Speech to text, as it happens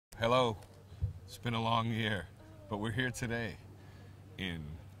Hello. It's been a long year, but we're here today in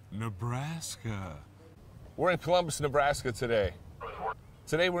Nebraska. We're in Columbus, Nebraska today.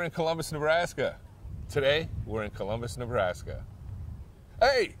 Today we're in Columbus, Nebraska. Today we're in Columbus, Nebraska.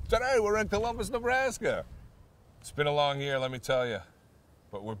 Hey, today we're in Columbus, Nebraska. It's been a long year, let me tell you,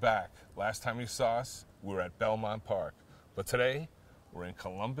 but we're back. Last time you saw us, we were at Belmont Park, but today we're in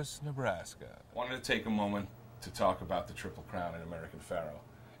Columbus, Nebraska. Wanted to take a moment to talk about the Triple Crown and American Pharoah.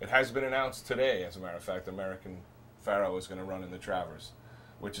 It has been announced today, as a matter of fact, American Pharoah is going to run in the Travers,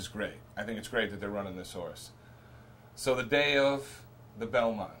 which is great. I think it's great that they're running this horse. So the day of the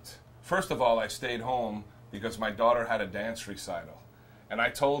Belmont, first of all, I stayed home because my daughter had a dance recital. And I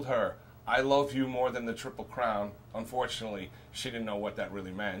told her, I love you more than the Triple Crown. Unfortunately, she didn't know what that really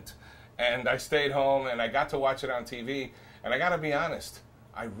meant. And I stayed home and I got to watch it on TV. And I got to be honest,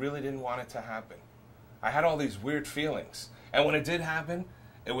 I really didn't want it to happen. I had all these weird feelings. And when it did happen,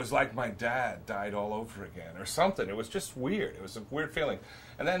 it was like my dad died all over again or something. It was just weird. It was a weird feeling.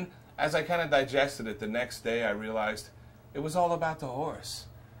 And then as I kind of digested it the next day, I realized it was all about the horse.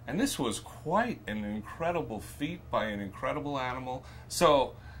 And this was quite an incredible feat by an incredible animal.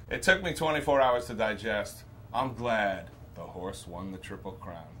 So it took me 24 hours to digest. I'm glad the horse won the Triple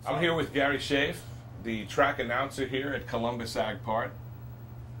Crown. I'm here with Gary Schaaf, the track announcer here at Columbus Ag Park.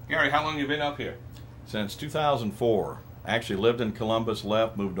 Gary, how long have you been up here? Since 2004. Actually lived in Columbus,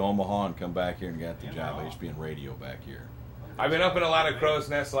 left, moved to Omaha, and come back here and got the job. I used to be in radio back here. I've been up in a lot of crow's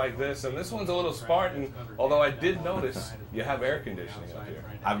nests like this, and this one's a little Spartan, although I did notice you have air conditioning up here.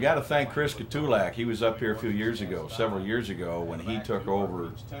 I've got to thank Chris Katulak. He was up here a few years ago, several years ago, when he took over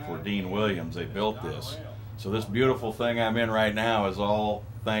for Dean Williams. They built this. So this beautiful thing I'm in right now is all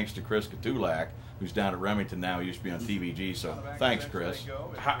thanks to Chris Katulak, who's down at Remington now. He used to be on TVG, so thanks, Chris.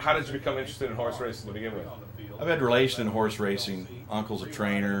 How did you become interested in horse racing to begin with? I've had relation in horse racing. Uncle's a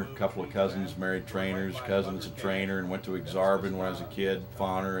trainer, a couple of cousins married trainers, cousin's a trainer, and went to Exarban when I was a kid,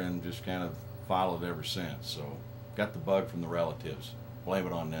 Fawner, and just kind of followed ever since. So got the bug from the relatives. Blame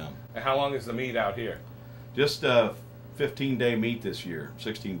it on them. And how long is the meet out here? Just a 15-day meet this year,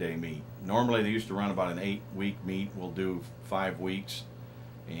 16-day meet. Normally they used to run about an 8-week meet. We'll do 5 weeks.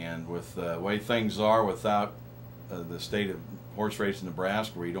 And with the way things are, without the state of horse racing in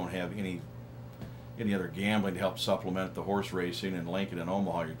Nebraska, where you don't have any other gambling to help supplement the horse racing, and Lincoln and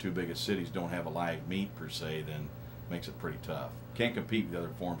Omaha, your two biggest cities, don't have a live meet per se, then makes it pretty tough. Can't compete with other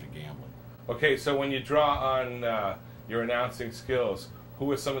forms of gambling. Okay, so when you draw on your announcing skills, who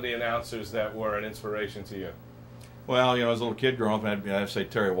were some of the announcers that were an inspiration to you? Well, you know, as a little kid growing up, I'd have to say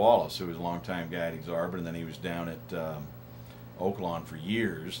Terry Wallace, who was a longtime guy at Exarban, and then he was down at Oaklawn for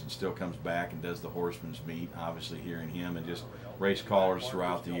years, and still comes back and does the Horseman's Meet. Obviously hearing him, and just race callers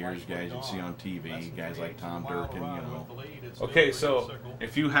throughout the years, guys you'd see on TV, guys like Tom Durkin, you know. Okay, so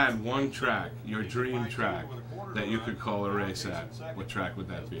if you had one track, your dream track, that you could call a race at, what track would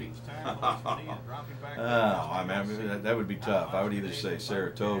that be? Oh, I mean, that would be tough. I would either say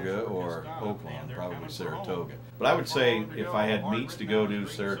Saratoga or Oaklawn, probably Saratoga. But I would say if I had meets to go to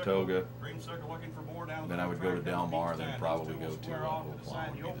Saratoga, then I would go to Del Mar, then probably go to Oaklawn would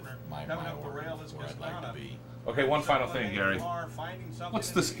be my order of where I'd like to be. Okay, one final thing, Gary.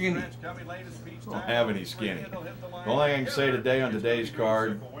 What's the skinny? Don't have any skinny. The only thing I can say today on today's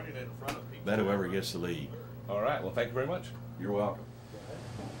card, bet whoever gets the lead. All right, well, thank you very much. You're welcome.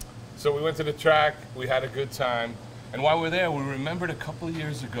 So we went to the track, we had a good time, and while we were there, we remembered a couple of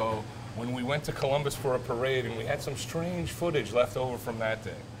years ago when we went to Columbus for a parade, and we had some strange footage left over from that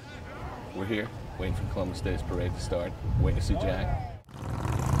day. We're here, waiting for Columbus Day's parade to start, waiting to see Jack.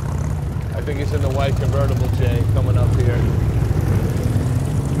 I think he's in the white convertible, Jay, coming up here.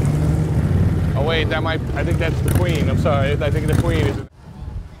 Oh wait, I think that's the Queen. I'm sorry, I think the Queen is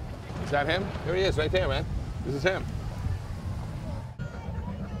that him? Here he is, right there, man. This is him.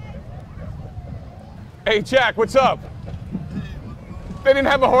 Hey, Jack, what's up? They didn't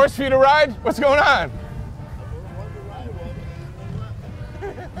have a horse for you to ride? What's going on?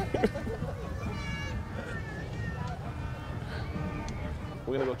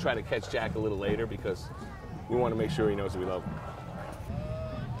 We're gonna go try to catch Jack a little later because we want to make sure he knows that we love him.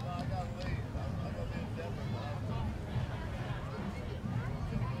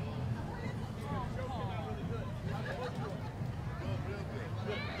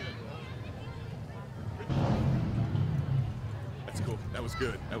 That's cool. That was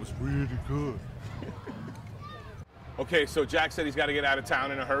good. That was really good. Okay, so Jack said he's got to get out of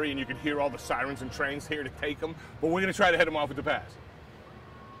town in a hurry, and you can hear all the sirens and trains here to take him, but we're gonna try to head him off at the pass.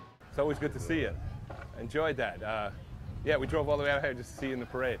 It's always good to see you. Enjoyed that. Yeah, we drove all the way out here just to see you in the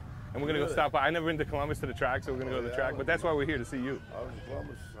parade. And we're going to go stop by. I've never been to Columbus to the track, so we're going to go to the track. But that's why we're here, to see you. I was in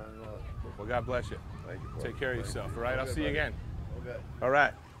Columbus. Well, God bless you. Thank you, bro. Take care of yourself, all right? I'll Okay, see you buddy. again. Okay. All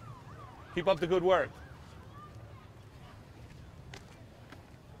right. Keep up the good work.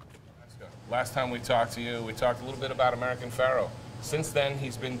 Last time we talked to you, we talked a little bit about American Pharoah. Since then,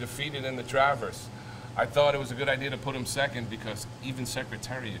 he's been defeated in the Travers. I thought it was a good idea to put him second because even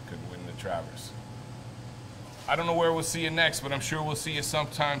Secretariat could win the Travers. I don't know where we'll see you next, but I'm sure we'll see you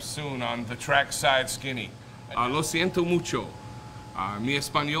sometime soon on the Trackside Skinny. Lo siento mucho. Mi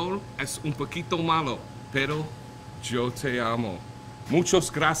español es un poquito malo, pero yo te amo. Muchas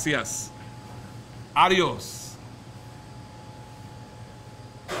gracias. Adios.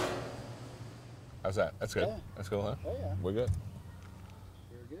 How's that? That's good. Yeah. That's cool, huh? Oh, yeah. We're good.